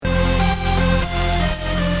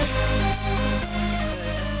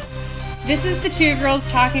This is the Two Girls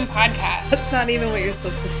Talking podcast. That's not even what you're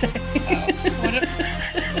supposed to say. What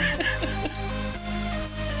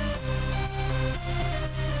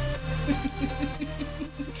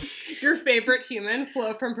Your favorite human,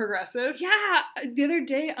 Flo from Progressive? Yeah, the other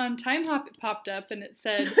day on Time Hop it popped up and it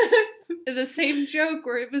said the same joke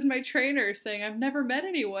where it was my trainer saying, I've never met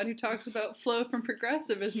anyone who talks about Flo from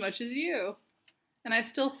Progressive as much as you. And I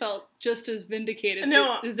still felt just as vindicated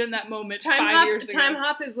as in that moment 5 years ago. Time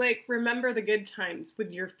Hop is like, remember the good times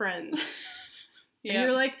with your friends. Yeah. And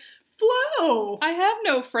you're like, Flo! I have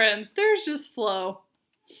no friends. There's just Flo.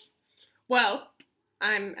 Well,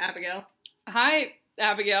 I'm Abigail. Hi,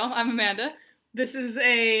 Abigail. I'm Amanda. This is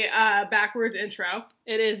a backwards intro.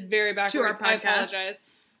 It is very backwards. To our podcast. I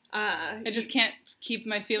apologize. I just can't keep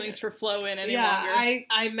my feelings for Flo in any longer.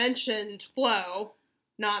 I mentioned flow,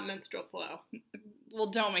 not menstrual flow. Well,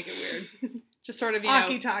 don't make it weird. Just sort of,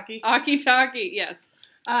 Aki-talkie. Aki-talkie, yes.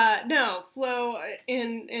 No, flow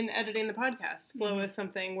in editing the podcast. Flow is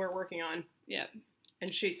something we're working on. Yep.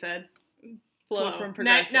 And she said, Flo from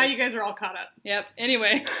Progressive. Now you guys are all caught up. Yep.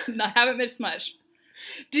 Anyway, I haven't missed much.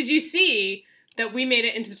 Did you see that we made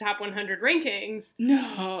it into the top 100 rankings?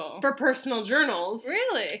 No. For personal journals.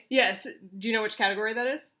 Really? Yes. Do you know which category that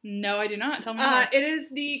is? No, I do not. Tell me more. It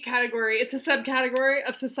is the category, it's a subcategory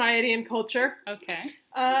of society and culture. Okay.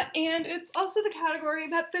 And it's also the category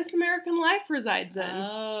that This American Life resides in.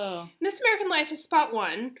 Oh. This American Life is spot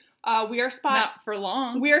 1. We are spot... Not for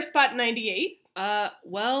long. We are spot 98.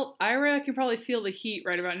 Well, Ira can probably feel the heat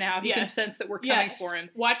right about now. He can sense that we're coming for him.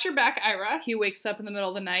 Watch your back, Ira. He wakes up in the middle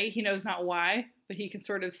of the night. He knows not why, but he can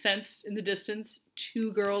sort of sense in the distance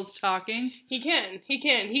two girls talking. He can.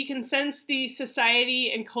 He can sense the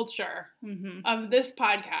society and culture of this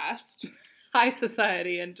podcast. High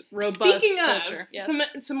society and robust culture. Yes.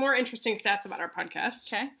 Some more interesting stats about our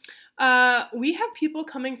podcast. Okay. We have people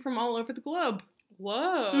coming from all over the globe.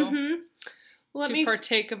 Whoa. Mm-hmm. Let me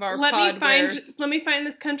partake of our pod wares. Let me find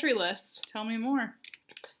this country list. Tell me more.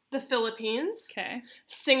 The Philippines. Okay.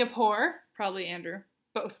 Singapore. Probably Andrew.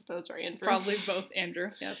 Both of those are Andrew. Probably both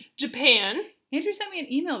Andrew. Yep. Japan. Andrew sent me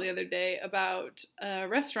an email the other day about a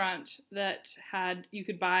restaurant that you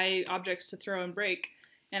could buy objects to throw and break.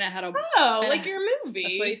 And it had like your movie.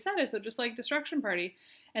 That's what he said. So just like Destruction Party.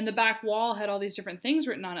 And the back wall had all these different things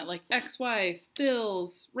written on it, like ex-wife,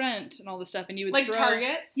 bills, rent, and all this stuff. And you would like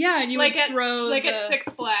targets? Yeah, and you would throw at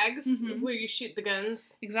Six Flags, where you shoot the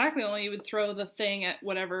guns. Exactly, only you would throw the thing at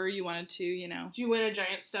whatever you wanted to, Do you win a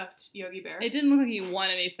giant stuffed Yogi Bear? It didn't look like you won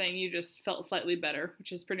anything. You just felt slightly better,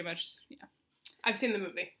 which is pretty much, I've seen the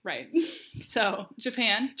movie. Right. So,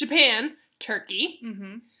 Japan. Turkey.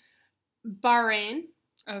 Bahrain.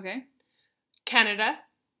 Okay. Canada.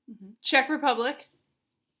 Czech Republic.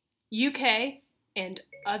 UK, and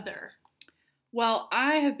other. Well,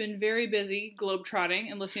 I have been very busy globetrotting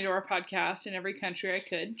and listening to our podcast in every country I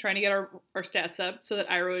could, trying to get our stats up so that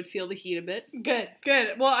Ira would feel the heat a bit. Good.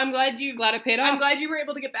 Well, I'm glad it paid off. I'm glad you were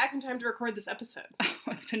able to get back in time to record this episode. Oh,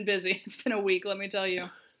 it's been busy. It's been a week, let me tell you.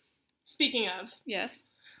 Speaking of. Yes.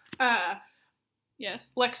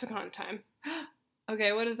 Yes. Lexicon time.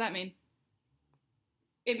 Okay, what does that mean?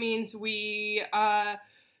 It means we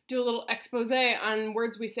do a little expose on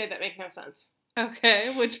words we say that make no sense.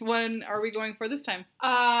 Okay, which one are we going for this time?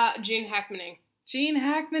 Gene Hackmaning. Gene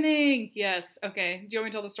Hackmaning! Yes, okay. Do you want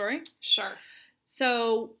me to tell the story? Sure.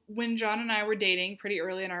 So, when John and I were dating pretty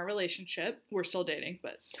early in our relationship, we're still dating,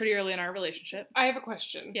 but pretty early in our relationship. I have a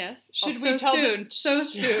question. Yes. Should we tell soon? So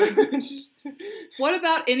soon. What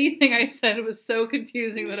about anything I said was so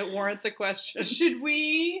confusing that it warrants a question? Should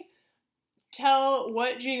we tell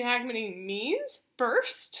what Gene Hackmaning means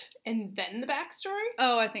first, and then the backstory?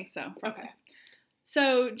 Oh, I think so. Okay.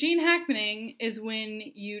 So, Gene Hackmaning is when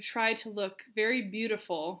you try to look very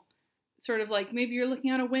beautiful, sort of like maybe you're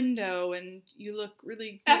looking out a window and you look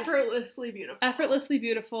really effortlessly beautiful. Effortlessly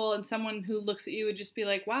beautiful, and someone who looks at you would just be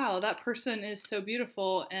like, wow, that person is so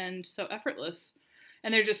beautiful and so effortless.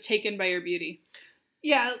 And they're just taken by your beauty.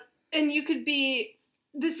 Yeah, and you could be,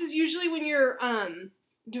 this is usually when you're,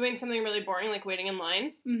 doing something really boring, like waiting in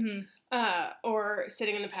line, or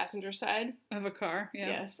sitting in the passenger side of a car. Yeah.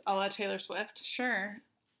 Yes, a la Taylor Swift. Sure.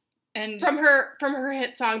 And from her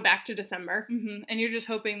hit song Back to December. And you're just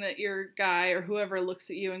hoping that your guy or whoever looks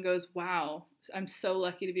at you and goes, "Wow, I'm so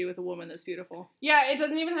lucky to be with a woman that's beautiful." Yeah, it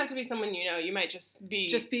doesn't even have to be someone you know. You might just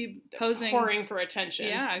be posing, whoring for attention.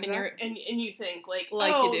 Yeah, exactly. And you think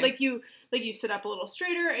you sit up a little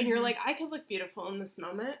straighter and you're like, I could look beautiful in this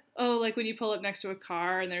moment. Oh, like when you pull up next to a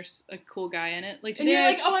car and there's a cool guy in it. Like today,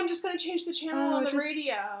 and you're like, I'm just gonna change the channel on the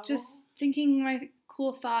radio. Just thinking my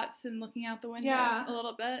cool thoughts and looking out the window a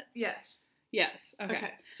little bit. Yes. Yes.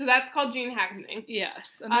 Okay. So that's called Gene Hackmaning.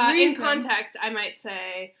 Yes. And in context, I might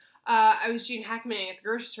say I was Gene Hackmaning at the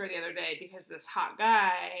grocery store the other day because this hot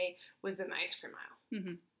guy was in the ice cream aisle.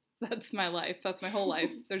 Mm-hmm. That's my life. That's my whole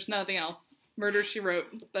life. There's nothing else. Murder, She Wrote.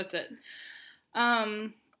 That's it.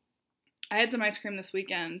 I had some ice cream this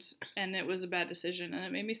weekend, and it was a bad decision, and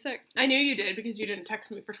it made me sick. I knew you did because you didn't text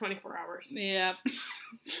me for 24 hours. Yeah.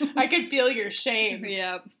 I could feel your shame.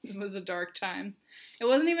 Yeah, it was a dark time. It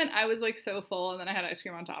wasn't even, I was like so full, and then I had ice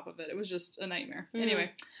cream on top of it. It was just a nightmare.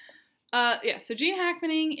 Anyway. So Gene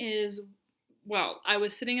Hackmaning is, well, I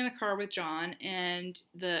was sitting in the car with John, and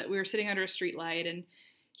we were sitting under a street light, and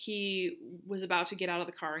he was about to get out of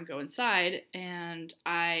the car and go inside, and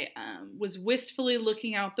I was wistfully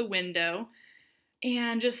looking out the window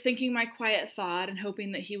and just thinking my quiet thought and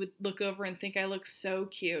hoping that he would look over and think I looked so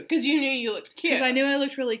cute. Because you knew you looked cute. Because I knew I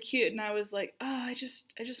looked really cute, and I was like, oh, I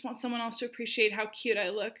just want someone else to appreciate how cute I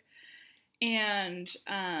look. And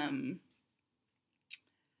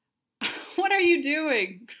what are you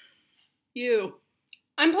doing? You.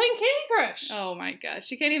 I'm playing Candy Crush. Oh my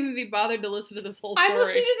gosh. You can't even be bothered to listen to this whole story. I'm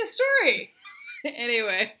listening to the story.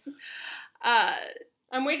 Anyway.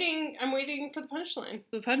 I'm waiting for the punchline.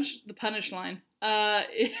 The punish line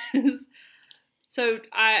is, so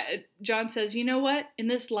John says, you know what? In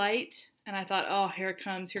this light, and I thought, oh, here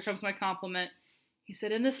comes my compliment. He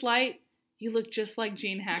said, in this light, you look just like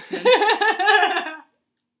Gene Hackman.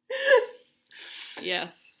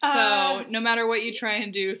 Yes. So no matter what you try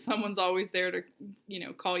and do, someone's always there to,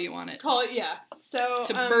 call you on it. Yeah. So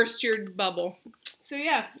to burst your bubble. So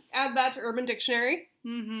yeah, add that to Urban Dictionary.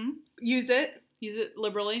 Mm-hmm. Use it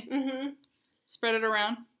liberally. Mm-hmm. Spread it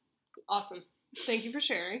around. Awesome. Thank you for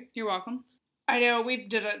sharing. You're welcome. I know we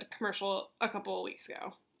did a commercial a couple of weeks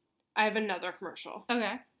ago. I have another commercial.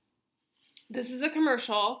 Okay. This is a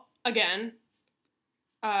commercial, again,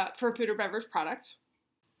 for a food or beverage product.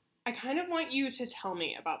 I kind of want you to tell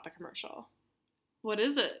me about the commercial. What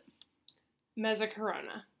is it? Mezza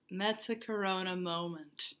Corona. Mezza Corona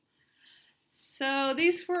moment. So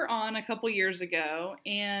these were on a couple years ago,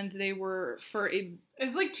 and they were for a...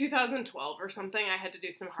 It's like 2012 or something. I had to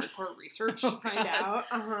do some hardcore research to find out.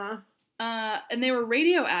 And they were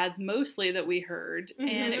radio ads mostly that we heard,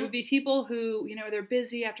 and it would be people who, they're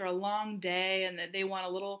busy after a long day, and that they want a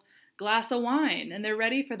little glass of wine, and they're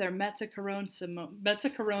ready for their Mezza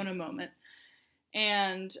Corona moment.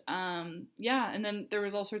 And and then there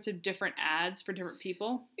was all sorts of different ads for different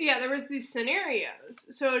people. Yeah, there was these scenarios.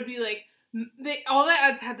 So it would be like, all the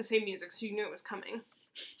ads had the same music, so you knew it was coming.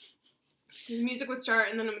 The music would start,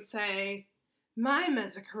 and then it would say, my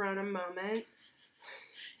Mezza Corona moment.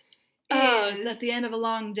 It's at the end of a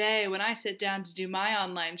long day when I sit down to do my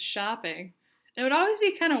online shopping. And it would always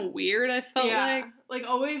be kind of weird, I felt like. Like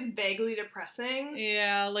always vaguely depressing.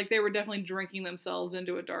 Yeah, like they were definitely drinking themselves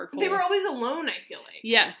into a dark hole. They were always alone, I feel like.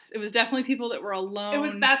 Yes, it was definitely people that were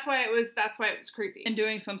alone. That's why it was creepy. And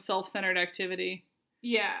doing some self-centered activity.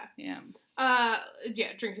 Yeah. Yeah.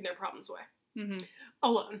 Drinking their problems away. Mm-hmm.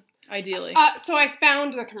 Alone. Ideally. So I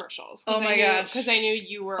found the commercials. Oh my gosh. Because I knew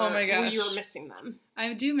you were. Oh my gosh. You were missing them.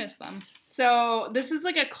 I do miss them. So this is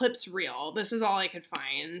like a clips reel. This is all I could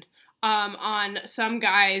find. On some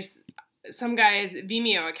guy's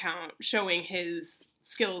Vimeo account showing his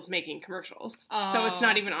skills making commercials. So it's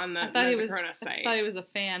not even on the Mezza Corona site. I thought he was a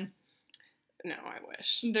fan. No, I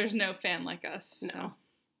wish. There's no fan like us. No. So.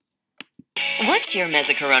 What's your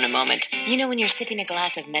Mezza Corona moment? You know when you're sipping a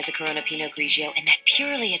glass of Mezza Corona Pinot Grigio and that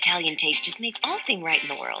purely Italian taste just makes all seem right in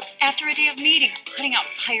the world. After a day of meetings, putting out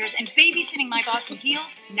fires, and babysitting my boss in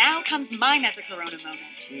heels, now comes my Mezza Corona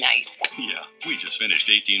moment. Nice. Yeah, we just finished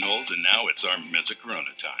 18 holes and now it's our Mezza Corona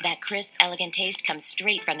time. That crisp, elegant taste comes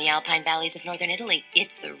straight from the Alpine valleys of northern Italy.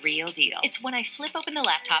 It's the real deal. It's when I flip open the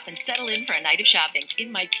laptop and settle in for a night of shopping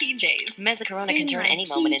in my PJs. Mezza Corona can turn any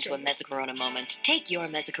moment into a Mezza Corona moment. Take your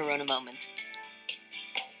Mezza Corona moment.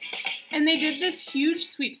 And they did this huge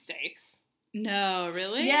sweepstakes. No,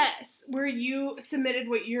 really? Yes, where you submitted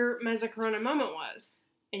what your Mezza Corona moment was,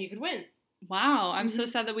 and you could win. Wow, I'm so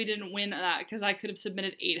sad that we didn't win that, because I could have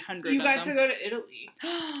submitted 800 You got to go to Italy.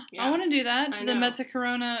 Yeah. I want to do that, to the Mezza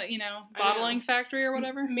Corona, bottling factory or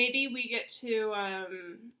whatever. Maybe we get to,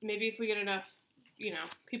 maybe if we get enough,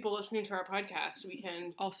 people listening to our podcast, we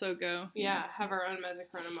can... Also go. Yeah, have our own Mezza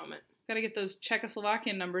Corona moment. Gotta get those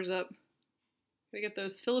Czechoslovakian numbers up. Gotta get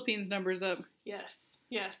those Philippines numbers up. Yes.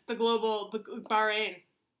 The Bahrain.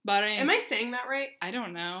 Bahrain. Am I saying that right? I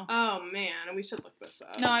don't know. Oh, man. We should look this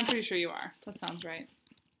up. No, I'm pretty sure you are. That sounds right.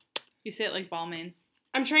 You say it like Balmain.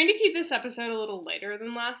 I'm trying to keep this episode a little lighter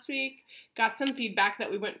than last week. Got some feedback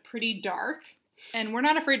that we went pretty dark. And we're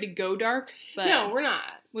not afraid to go dark, but No, we're not.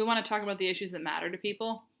 we want to talk about the issues that matter to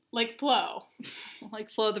people. Like Flo. Like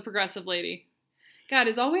Flo, the progressive lady. God,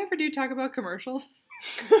 is all we ever do talk about commercials?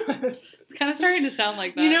 It's kind of starting to sound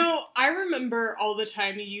like that. You know, I remember all the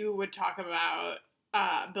time you would talk about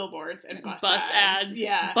billboards and bus ads.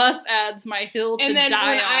 Yeah. Bus ads, my hill to and then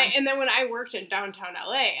die when I worked in downtown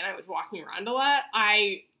LA and I was walking around a lot,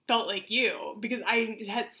 I felt like you because I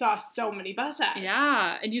had saw so many bus ads.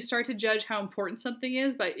 Yeah, and you start to judge how important something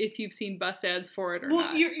is by if you've seen bus ads for it or Well,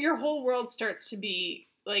 not. your whole world starts to be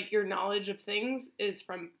like your knowledge of things is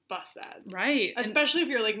from bus ads. Right. Especially if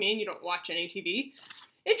you're like me and you don't watch any TV.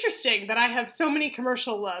 Interesting that I have so many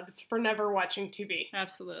commercial loves for never watching TV.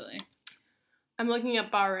 Absolutely. I'm looking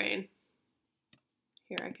at Bahrain.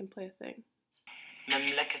 Here, I can play a thing.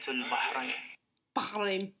 مملكة البحرين.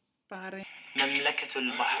 Bahrain. Bahrain. مملكة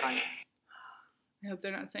البحرين. I hope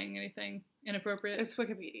they're not saying anything inappropriate. It's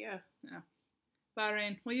Wikipedia.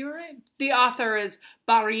 Bahrain. Well, you were right. The author is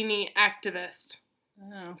Bahraini activist.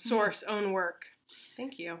 Oh. Source, own work.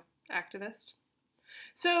 Thank you, activist.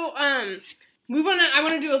 So, I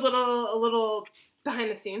wanna do a little behind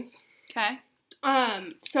the scenes. Okay.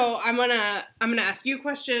 So I'm gonna ask you a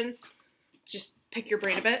question. Just pick your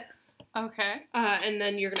brain a bit. Okay. And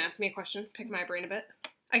then you're gonna ask me a question. Pick my brain a bit.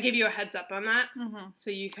 I gave you a heads up on that, Mm-hmm. so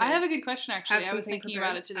you can. I have a good question, actually. have I was something thinking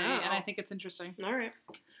prepared? about it today, Oh. and I think it's interesting. All right.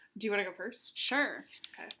 Do you want to go first? Sure.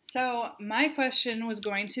 Okay. So my question was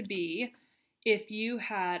going to be, if you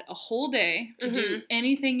had a whole day to do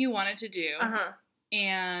anything you wanted to do, huh.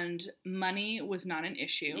 and money was not an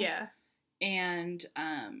issue, Yeah. and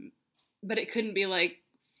but it couldn't be like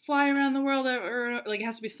fly around the world or like it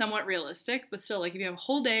has to be somewhat realistic, but still, like if you have a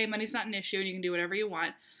whole day, money's not an issue, and you can do whatever you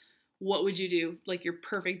want, what would you do? Like your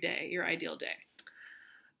perfect day, your ideal day.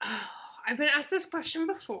 Oh, I've been asked this question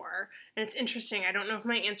before, and it's interesting. I don't know if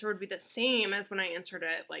my answer would be the same as when I answered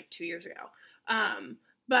it like 2 years ago.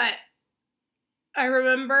 But I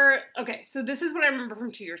remember, okay, so this is what I remember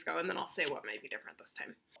from 2 years ago, and then I'll say what might be different this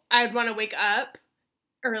time. I'd want to wake up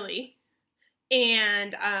early,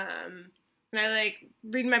 and I like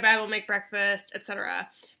read my Bible, make breakfast, etc.,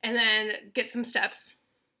 and then get some steps.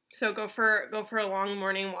 So go for a long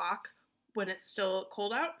morning walk when it's still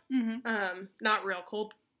cold out. Mm-hmm. Not real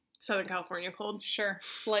cold, Southern California cold. Sure.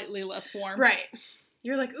 Slightly less warm. Right.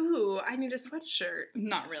 You're like, ooh, I need a sweatshirt.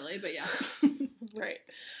 Not really, but yeah. Right.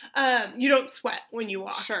 You don't sweat when you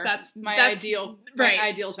walk. Sure. That's ideal. Right. My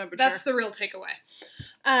ideal temperature. That's the real takeaway.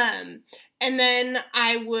 And then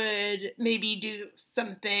I would maybe do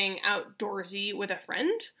something outdoorsy with a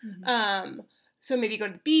friend. Mm-hmm. So maybe go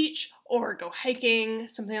to the beach or go hiking,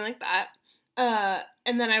 something like that.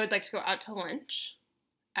 And then I would like to go out to lunch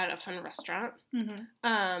at a fun restaurant. Mm-hmm.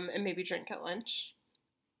 And maybe drink at lunch.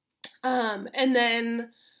 And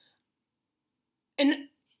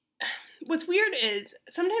what's weird is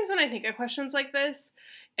sometimes when I think of questions like this,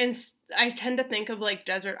 and I tend to think of like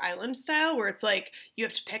desert island style, where it's like you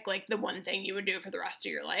have to pick like the one thing you would do for the rest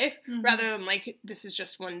of your life, Mm-hmm. rather than like this is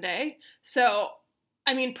just one day. So,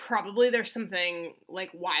 I mean, probably there's something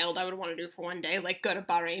like wild I would want to do for one day, like go to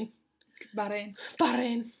Bahrain. Bahrain.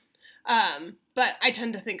 But I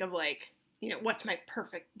tend to think of like, what's my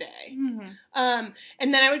perfect day? Mm-hmm.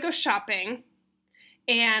 And then I would go shopping,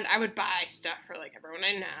 and I would buy stuff for like everyone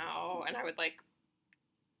I know, and I would like,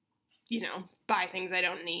 buy things I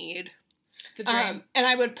don't need. The dream. And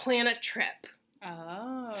I would plan a trip.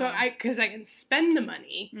 Oh. So because I can spend the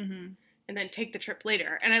money Mm-hmm. and then take the trip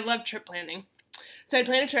later. And I love trip planning. So I'd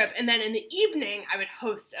plan a trip, and then in the evening I would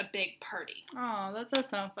host a big party. Oh, that does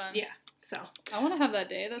sound fun. Yeah. So I want to have that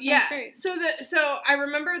day. That sounds great. So I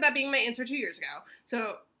remember that being my answer 2 years ago.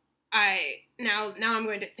 So now I'm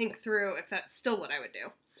going to think through if that's still what I would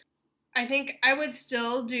do. I think I would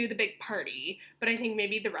still do the big party, but I think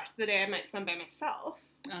maybe the rest of the day I might spend by myself.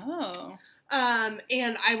 Oh.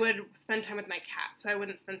 And I would spend time with my cat, so I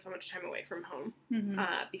wouldn't spend so much time away from home, Mm-hmm.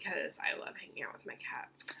 because I love hanging out with my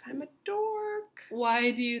cats, because I'm a dork.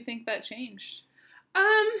 Why do you think that changed?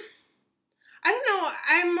 I don't know.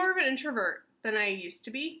 I'm more of an introvert than I used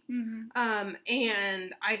to be. Mm-hmm.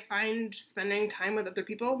 And I find spending time with other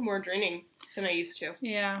people more draining than I used to.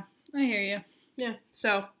 Yeah, I hear you. Yeah.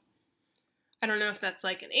 So I don't know if that's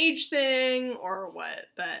like an age thing or what,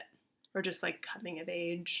 or just like coming of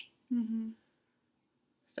age. Mm-hmm.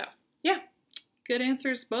 So yeah, Good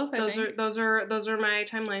answers, both. I think. those are my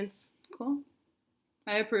timelines. Cool.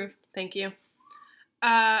 I approve. Thank you.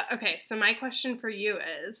 Okay, so my question for you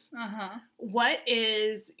is, what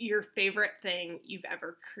is your favorite thing you've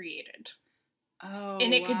ever created? Oh,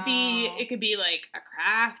 And it could be like a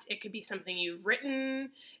craft, it could be something you've written,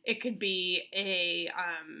 it could be a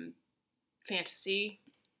fantasy.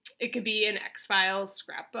 It could be an X-Files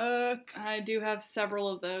scrapbook. I do have several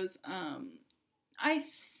of those. I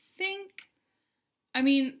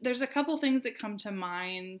mean, there's a couple things that come to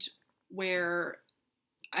mind where,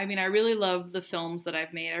 I mean, I really love the films that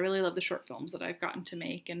I've made. I really love the short films that I've gotten to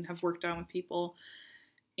make and have worked on with people.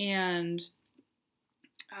 And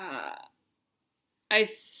I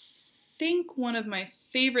think one of my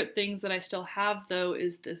favorite things that I still have, though,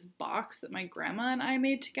 is this box that my grandma and I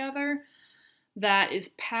made together that is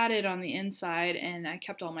padded on the inside, and I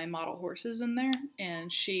kept all my model horses in there,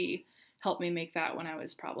 and she helped me make that when I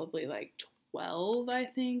was probably like 12, I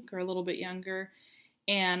think, or a little bit younger.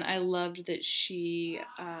 And I loved that she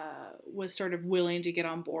was sort of willing to get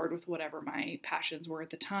on board with whatever my passions were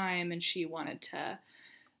at the time, and she wanted to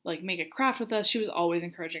like make a craft with us. She was always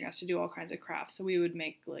encouraging us to do all kinds of crafts. So we would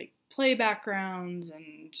make like play backgrounds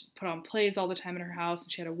and put on plays all the time in her house.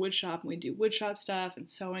 And she had a wood shop, and we'd do wood shop stuff and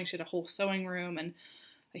sewing. She had a whole sewing room and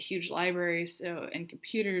a huge library, and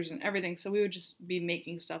computers and everything. So we would just be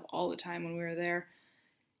making stuff all the time when we were there.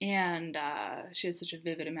 And she had such a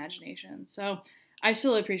vivid imagination. So I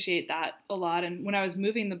still appreciate that a lot. And when I was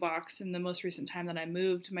moving the box in the most recent time that I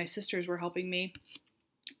moved, my sisters were helping me.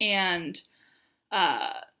 And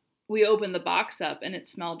we opened the box up, and it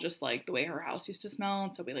smelled just like the way her house used to smell.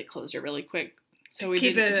 And so we like closed it really quick so we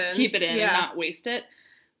keep it in and not waste it.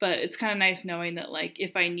 But it's kind of nice knowing that like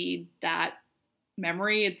if I need that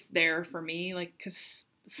memory, it's there for me. Like, because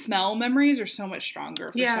smell memories are so much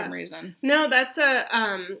stronger for some reason. No, that's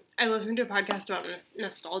I listened to a podcast about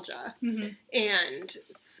nostalgia, and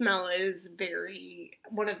smell is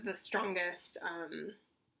one of the strongest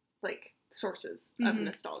like sources of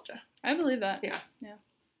nostalgia. I believe that. Yeah.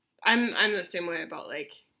 I'm the same way about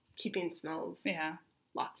like keeping smells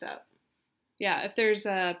locked up. Yeah, if there's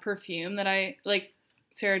a perfume that I like,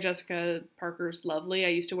 Sarah Jessica Parker's Lovely. I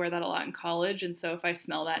used to wear that a lot in college, and so if I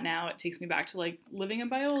smell that now, it takes me back to like living in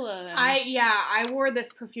Biola. And I wore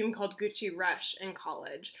this perfume called Gucci Rush in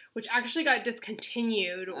college, which actually got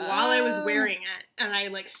discontinued while I was wearing it, and I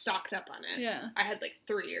like stocked up on it. Yeah, I had like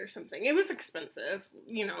 3 or something. It was expensive,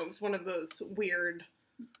 you know. It was one of those weird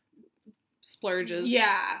splurges.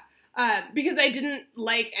 Yeah. Because I didn't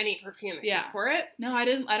like any perfume except for it. No, I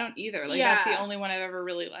didn't. I don't either. Like that's the only one I've ever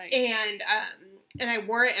really liked. And I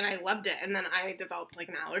wore it and I loved it, and then I developed like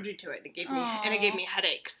an allergy to it, and it gave me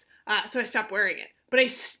headaches. So I stopped wearing it. But I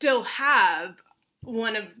still have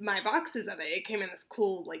one of my boxes of it. It came in this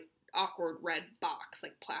cool like awkward red box,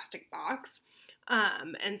 like plastic box.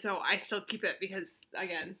 And so I still keep it because,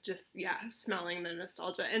 again, just smelling the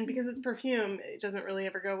nostalgia, and because it's perfume, it doesn't really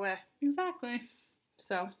ever go away. Exactly.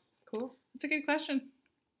 So cool. That's a good question.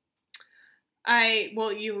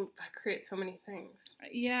 You create so many things.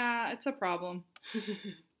 Yeah, it's a problem.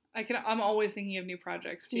 I'm always thinking of new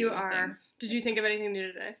projects too. You are. Things. Did you think of anything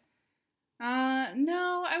new today?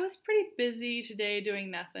 No, I was pretty busy today doing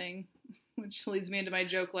nothing, which leads me into my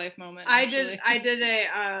joke life moment. I did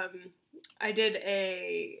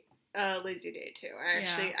a lazy day too.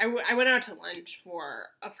 I went out to lunch for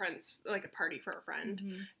a friend's, like a party for a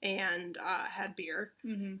friend, and had beer.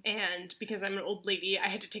 And because I'm an old lady, I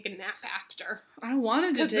had to take a nap after. I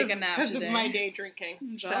wanted to take a nap because of my day drinking.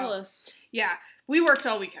 I'm jealous. So, yeah, we worked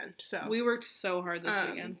all weekend. So we worked so hard this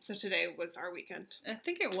weekend. So today was our weekend. I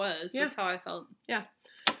think it was. Yeah. That's how I felt. Yeah.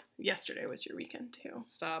 Yesterday was your weekend too.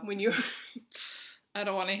 Stop. When you. I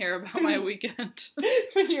don't want to hear about my weekend.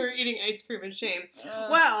 When you were eating ice cream and shame.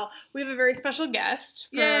 Well, we have a very special guest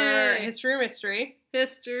for History or Mystery.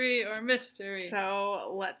 History or Mystery.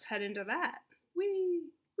 So let's head into that. Wee.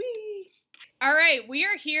 All right, we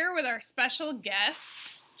are here with our special guest,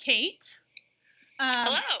 Kate.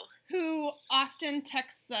 Hello. Who often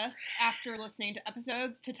texts us after listening to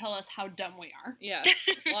episodes to tell us how dumb we are. Yes,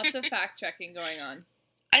 lots of fact-checking going on.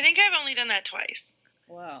 I think I've only done that twice.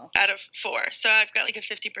 Wow. Out of 4, so I've got like a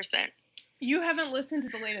 50%. You haven't listened to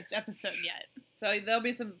the latest episode yet. So there'll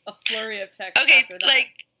be a flurry of texts Okay, after that. like,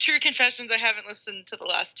 true confessions, I haven't listened to the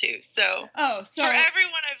last 2, so... Oh, so... For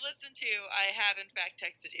everyone I've listened to, I have in fact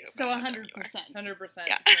texted you. So 100%. 100%.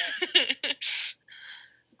 Yeah.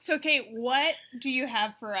 So, Kate, what do you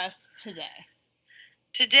have for us today?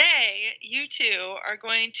 Today, you two are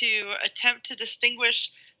going to attempt to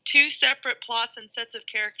distinguish 2 separate plots and sets of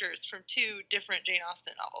characters from 2 different Jane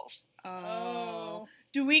Austen novels. Oh.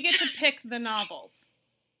 Do we get to pick the novels?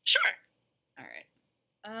 Sure. All right.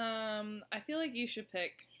 I feel like you should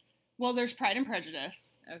pick. Well, there's Pride and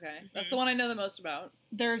Prejudice. Okay. That's the one I know the most about.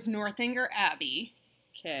 There's Northanger Abbey.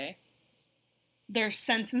 Okay. There's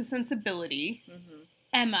Sense and Sensibility.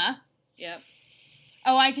 Emma. Yep.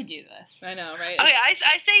 Oh, I could do this. I know, right? Okay,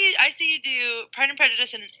 I say you do Pride and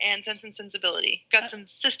Prejudice and Sense and Sensibility. Got some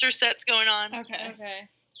sister sets going on. Okay. Okay.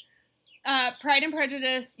 Pride and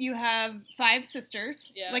Prejudice, you have 5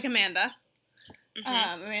 sisters, Yeah. like Amanda.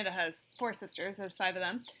 Mhm. Amanda has 4 sisters. There's 5 of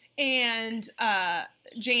them. And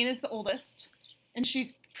Jane is the oldest, and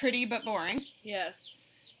she's pretty but boring. Yes.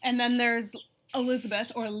 And then there's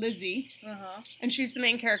Elizabeth, or Lizzie, Uh-huh. and she's the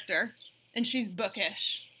main character, and she's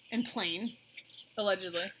bookish and plain,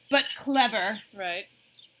 Allegedly. but clever, Right.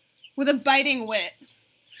 with a biting wit.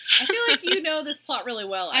 I feel like you know this plot really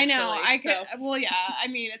well, actually. I know. I could. so- Well, yeah. I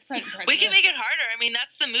mean, it's Pride and Prejudice. We can make it harder. I mean,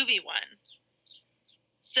 that's the movie one.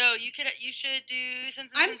 So you should do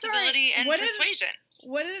Sense and I'm sorry, Sensibility and what did- Persuasion.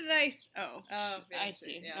 What did I? Oh, Oh, I yeah,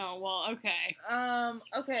 see. yeah. Oh, well, okay.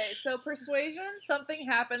 Okay, so Persuasion, something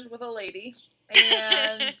happens with a lady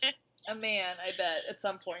and a man, I bet, at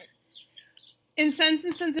some point. In Sense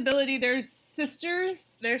and Sensibility, there's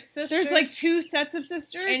sisters. There's sisters. There's like 2 sets of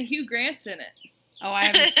sisters. And Hugh Grant's in it. Oh, I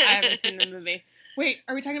haven't seen the movie. Wait,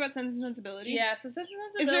 are we talking about Sense and Sensibility? Yeah, so Sense and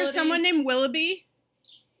Is Sensibility. there someone named Willoughby?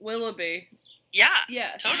 Willoughby. Yeah,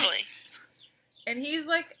 Yes. totally. And he's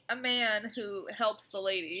like a man who helps the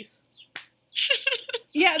ladies.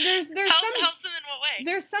 Yeah, there's some Helps them in what way?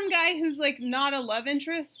 there's some guy who's like not a love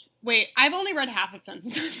interest. Wait, I've only read half of Sense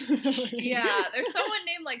and Sensibility. Yeah, there's someone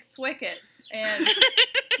named like Thwicket and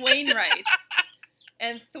Wainwright.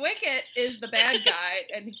 And Thwicket is the bad guy,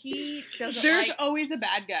 and he doesn't There's like... always a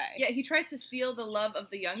bad guy. Yeah, he tries to steal the love of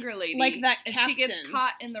the younger lady. Like that And she gets captain.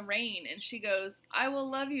 caught in the rain, and she goes, "I will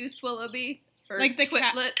love you, Thwilloughby." Or Like the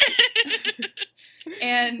Twitlet.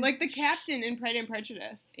 And Like the captain in Pride and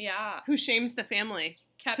Prejudice, yeah, who shames the family.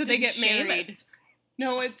 Captain they get married. Seamus.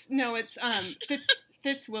 No, it's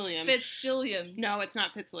Fitzwilliam. Fitzgilliam. No, it's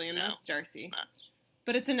not Fitzwilliam. No, That's Darcy. it's not.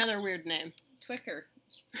 But it's another weird name. Twicker.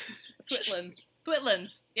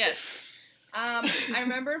 Twitlands. Yes. I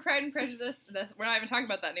remember in Pride and Prejudice. We're not even talking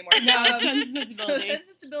about that anymore. No, it's Sense and So Sensibility. Sense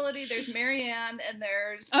and Sensibility. There's Marianne, and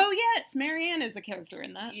there's Oh yes, Marianne is a character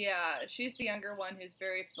in that. yeah, she's the younger one who's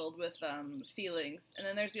very filled with feelings, and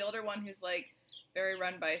then there's the older one who's like very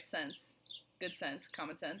run by sense, good sense,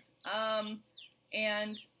 common sense.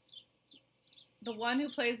 And the one who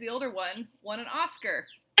plays the older one won an Oscar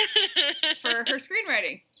for her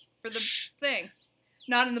screenwriting for the thing.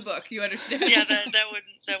 Not in the book, you understand? Yeah, that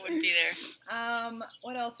wouldn't be there.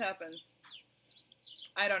 What else happens?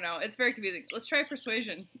 I don't know. It's very confusing. Let's try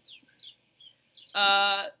Persuasion.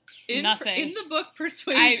 Nothing. In the book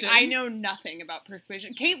Persuasion. I know nothing about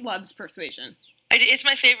Persuasion. Kate loves Persuasion. It's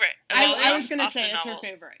my favorite. of all I the was gonna Austen say it's her novels.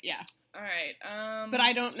 favorite. Yeah, All right. but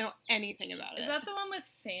I don't know anything about it. Is that the one with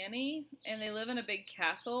Fanny and they live in a big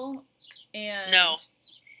castle? And No.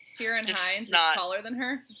 Ciarán It's Hinds not. is taller than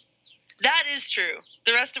her. That is true.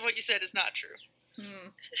 The rest of what you said is not true.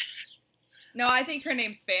 No, I think her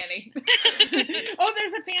name's Fanny. Oh,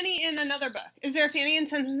 there's a Fanny in another book. Is there a Fanny in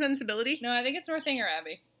Sense and Sensibility? No, I think it's Northanger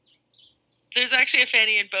Abbey. There's actually a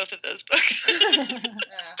Fanny in both of those books.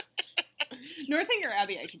 Northanger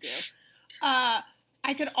Abbey I could do.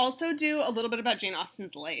 I could also do a little bit about Jane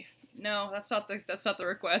Austen's life. No, that's not the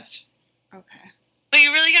request. Okay. But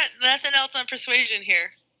you really got nothing else on Persuasion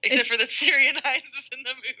here, except It's- for that Ciarán Hinds is in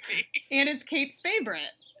the movie. And it's Kate's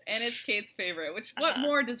favorite. And it's Kate's favorite. Which what Uh-huh.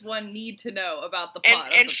 more does one need to know about the And plot?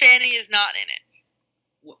 of and the Fanny is not in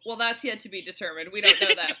it. Well, that's yet to be determined. We don't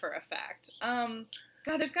know that for a fact.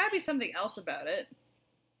 God, there's got to be something else about it.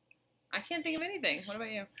 I can't think of anything. What about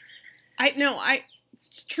you?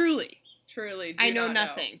 Truly. Truly, do I know not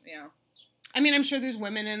nothing. Yeah. I mean, I'm sure there's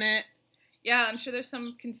women in it. Yeah, I'm sure there's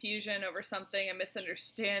some confusion over something, a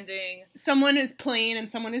misunderstanding. Someone is plain and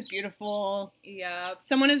someone is beautiful. Yeah.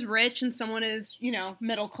 Someone is rich and someone is,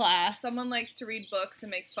 middle class. Someone likes to read books and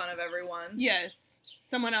make fun of everyone. Yes.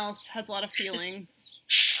 Someone else has a lot of feelings.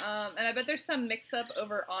 And I bet there's some mix-up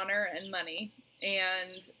over honor and money,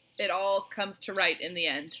 and it all comes to right in the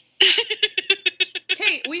end.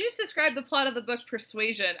 Kate, we just described the plot of the book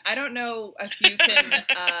Persuasion. I don't know if you can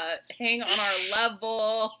hang on our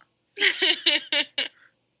level.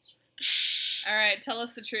 All right, tell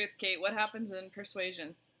us the truth, Kate. What happens in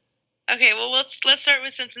Persuasion? Okay, well let's start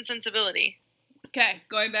with Sense and Sensibility. Okay.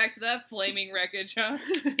 Going back to that flaming wreckage, huh?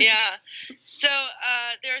 Yeah. So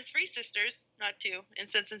there are 3 sisters, not 2, in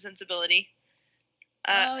Sense and Sensibility.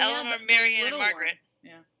 Eleanor, the Marianne, and little Margaret.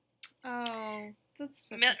 Oh, that's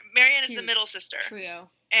such Marianne is the cute middle sister, a trio.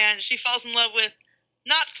 and she falls in love with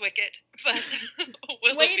not Thwicket, but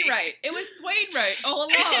Willoughby. Wainwright. It was Wainwright all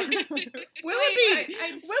along. Willoughby!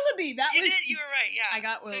 I- Willoughby! That You was... did. You were right. Yeah. I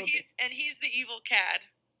got So Willoughby. he's the evil cad,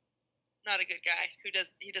 not a good guy who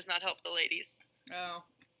does not help the ladies. Oh.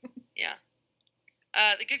 Yeah.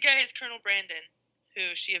 The good guy is Colonel Brandon,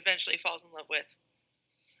 who she eventually falls in love with.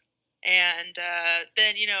 And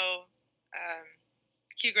then,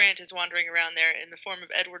 Hugh Grant is wandering around there in the form of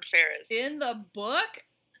Edward Ferrars. In the book?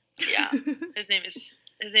 Yeah. His name is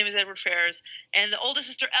Edward Ferrars. And the oldest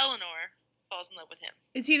sister, Eleanor, falls in love with him.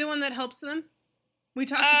 Is he the one that helps them? We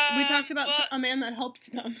talked about well, a man that helps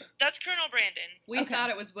them. That's Colonel Brandon. We thought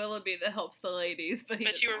it was Willoughby that helps the ladies, but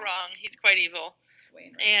you were wrong. He's quite evil.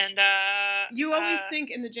 Wainwright. And you always think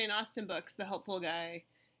in the Jane Austen books the helpful guy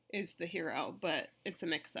is the hero, but it's a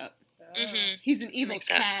mix-up. Mhm. He's an It's a evil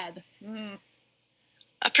mix-up. cad.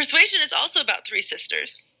 Persuasion is also about three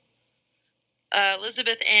sisters.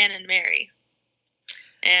 Elizabeth, Anne, and Mary.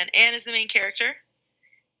 And Anne is the main character.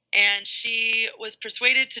 And she was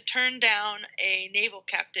persuaded to turn down a naval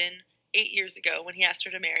captain 8 years ago when he asked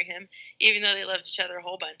her to marry him, even though they loved each other a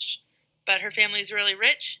whole bunch. But her family is really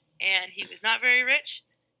rich, and he was not very rich.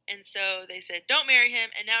 And so they said, don't marry him.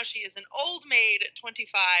 And now she is an old maid at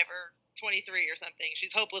 25 or 23 or something.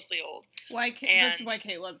 She's hopelessly old. This is why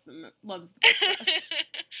Kate loves the book best.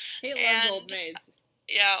 Kate loves old maids.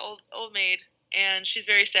 Yeah, old maid. And she's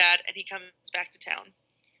very sad, and he comes back to town.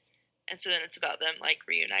 And so then it's about them, like,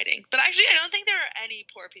 reuniting. But actually, I don't think there are any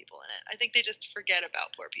poor people in it. I think they just forget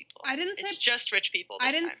about poor people. I didn't It's say just rich people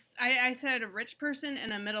this time. I said a rich person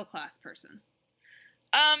and a middle class person.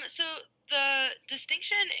 So the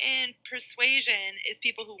distinction in Persuasion is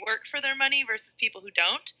people who work for their money versus people who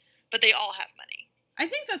don't, but they all have money. I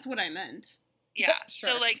think that's what I meant. Yeah. Sure.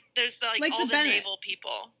 So, like, there's all the the Bennets. naval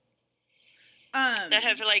people that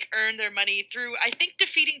have, like, earned their money through, I think,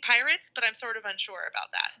 defeating pirates, but I'm sort of unsure about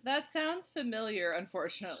that. That sounds familiar,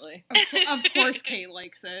 unfortunately. Of course Kate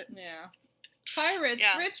likes it. Yeah. Pirates,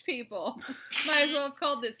 Yeah. rich people. Might as well have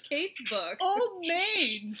called this Kate's book. Old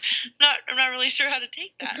maids. I'm not really sure how to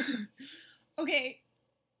take that. Okay,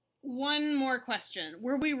 one more question.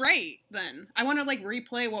 Were we right then? I want to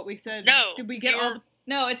replay what we said. No, Did we get you all were- the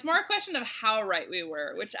No, it's more a question of how right we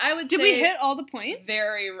were, which I would Did say we hit all the points?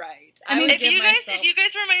 very right. I mean, would If give you myself-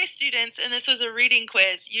 guys were my students and this was a reading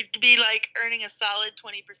quiz, you'd be, like, earning a solid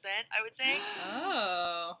 20%, I would say.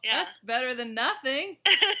 Oh, Yeah. that's better than nothing.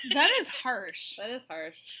 That is harsh. That is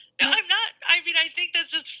harsh. No, I'm not. I mean, I think that's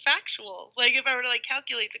just factual. Like, if I were to, like,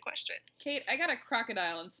 calculate the questions. Kate, I got a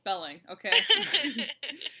crocodile in spelling, okay?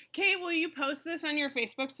 Kate, will you post this on your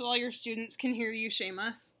Facebook so all your students can hear you shame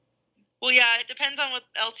us? Well, yeah, it depends on what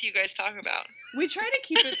else you guys talk about. We try to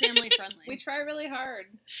keep it family friendly. We try really hard.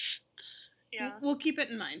 Yeah. We'll keep it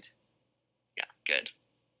in mind. Yeah, good.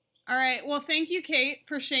 All right. Well, thank you, Kate,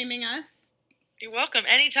 for shaming us. You're welcome.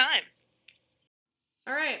 Anytime.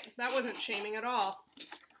 All right. That wasn't shaming at all.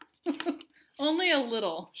 Only a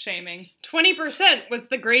little shaming. 20% was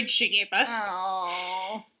the grade she gave us.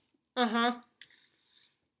 Oh. Uh-huh.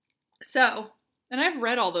 So, And I've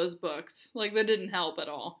read all those books. Like, that didn't help at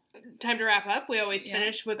all. time to wrap up. We always Yeah.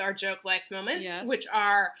 finish with our joke life moments, Yes. which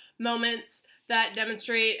are moments that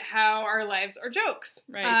demonstrate how our lives are jokes.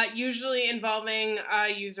 Right. Usually involving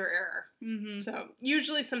user error. Mm-hmm. So,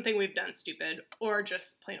 usually something we've done stupid or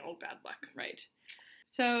just plain old bad luck. Right.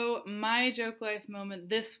 So my joke life moment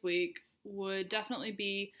this week would definitely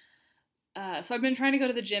be, so I've been trying to go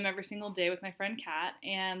to the gym every single day with my friend Kat,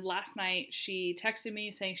 and last night she texted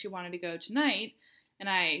me saying she wanted to go tonight, and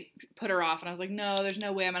I put her off, and I was like, no, there's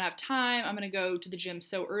no way I'm going to have time. I'm going to go to the gym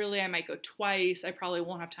so early. I might go twice. I probably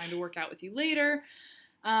won't have time to work out with you later.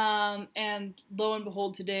 And lo and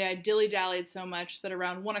behold, today I dilly-dallied so much that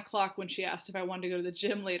around 1 o'clock when she asked if I wanted to go to the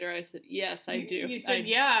gym later, I said, yes, I do. You said, I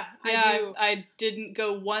yeah, I do. I didn't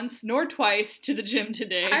go once nor twice to the gym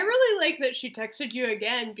today. I really like that she texted you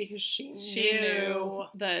again because she knew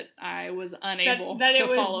that I was unable that to it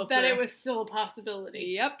was, follow through. that it was still a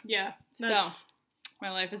possibility. Yep. Yeah. So, that's- my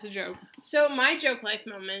life is a joke. So my joke life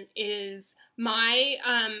moment is my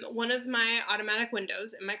one of my automatic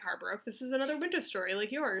windows in my car broke. This is another window story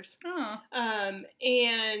like yours. Oh.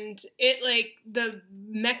 And it the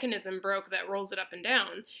mechanism broke that rolls it up and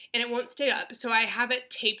down, and it won't stay up. So I have it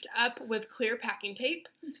taped up with clear packing tape.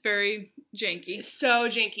 It's very janky. So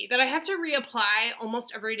janky that I have to reapply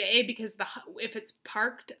almost every day because if it's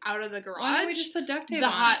parked out of the garage, Why don't we just put duct tape the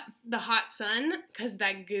on hot sun, because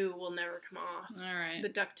that goo will never come off. it? All right. The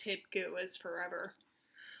duct tape goo is forever.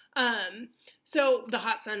 So the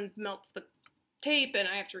hot sun melts the tape, and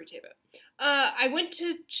I have to retape it. I went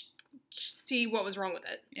to see what was wrong with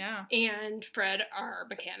it, Yeah. and Fred, our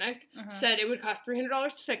mechanic, Uh-huh. said it would cost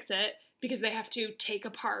 $300 to fix it because they have to take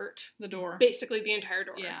apart The door. basically the entire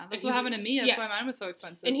door. Yeah. That's And what he- happened to me. That's yeah. why mine was so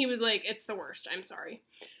expensive. And he was like, it's the worst. I'm sorry.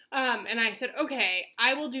 And I said, okay,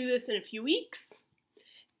 I will do this in a few weeks.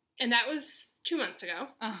 And that was 2 months ago.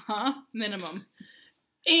 Uh-huh. Minimum.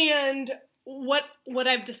 And what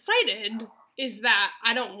I've decided is that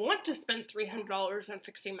I don't want to spend $300 on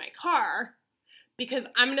fixing my car because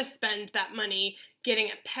I'm going to spend that money getting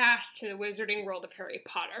a pass to the Wizarding World of Harry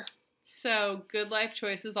Potter. So, good life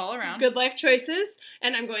choices all around. Good life choices,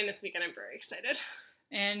 and I'm going this weekend. I'm very excited.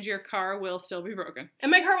 And your car will still be broken.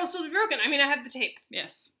 And my car will still be broken. I mean, I have the tape.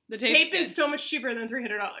 Yes. The tape is so much cheaper than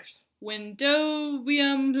 $300.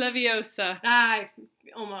 Windowium Leviosa.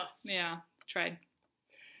 Almost. Yeah, tried.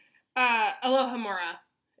 Aloha Mora,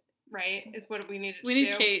 right, is what we needed to do. We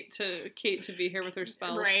need Kate to be here with her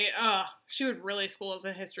spells. Right. She would really school us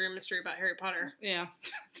in history and mystery about Harry Potter. Yeah.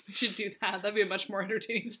 We should do that. That'd be a much more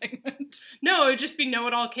entertaining segment. No, it would just be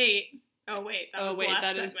Know-It-All Kate. Oh, wait. That was the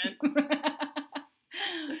last segment.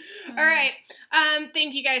 All right.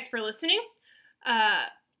 Thank you guys for listening.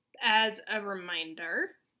 As a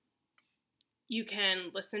reminder, you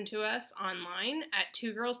can listen to us online at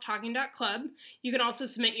twogirlstalking.club. You can also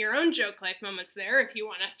submit your own joke life moments there if you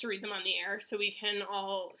want us to read them on the air so we can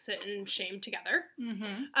all sit in shame together.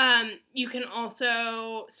 Mm-hmm. You can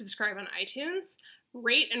also subscribe on iTunes,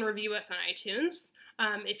 rate and review us on iTunes.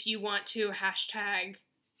 If you want to hashtag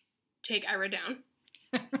take Ira down.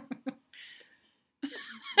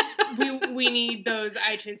 we need those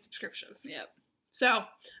iTunes subscriptions. Yep. So,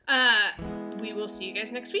 we will see you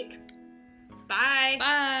guys next week. Bye.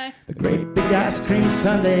 Bye. The great big ice cream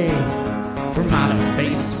sundae from outer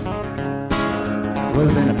space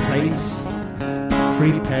was in a place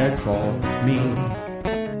prepared for me.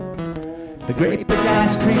 The great big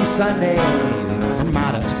ice cream sundae from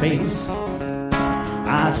outer space.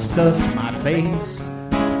 I stuffed my face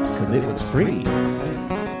 'cause it was free.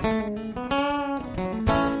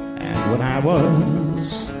 And when I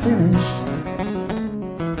was finished,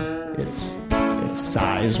 its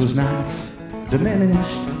size was not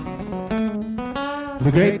diminished.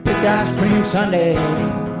 The great big ice cream sundae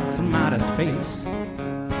from outer space,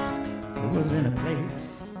 it was in a place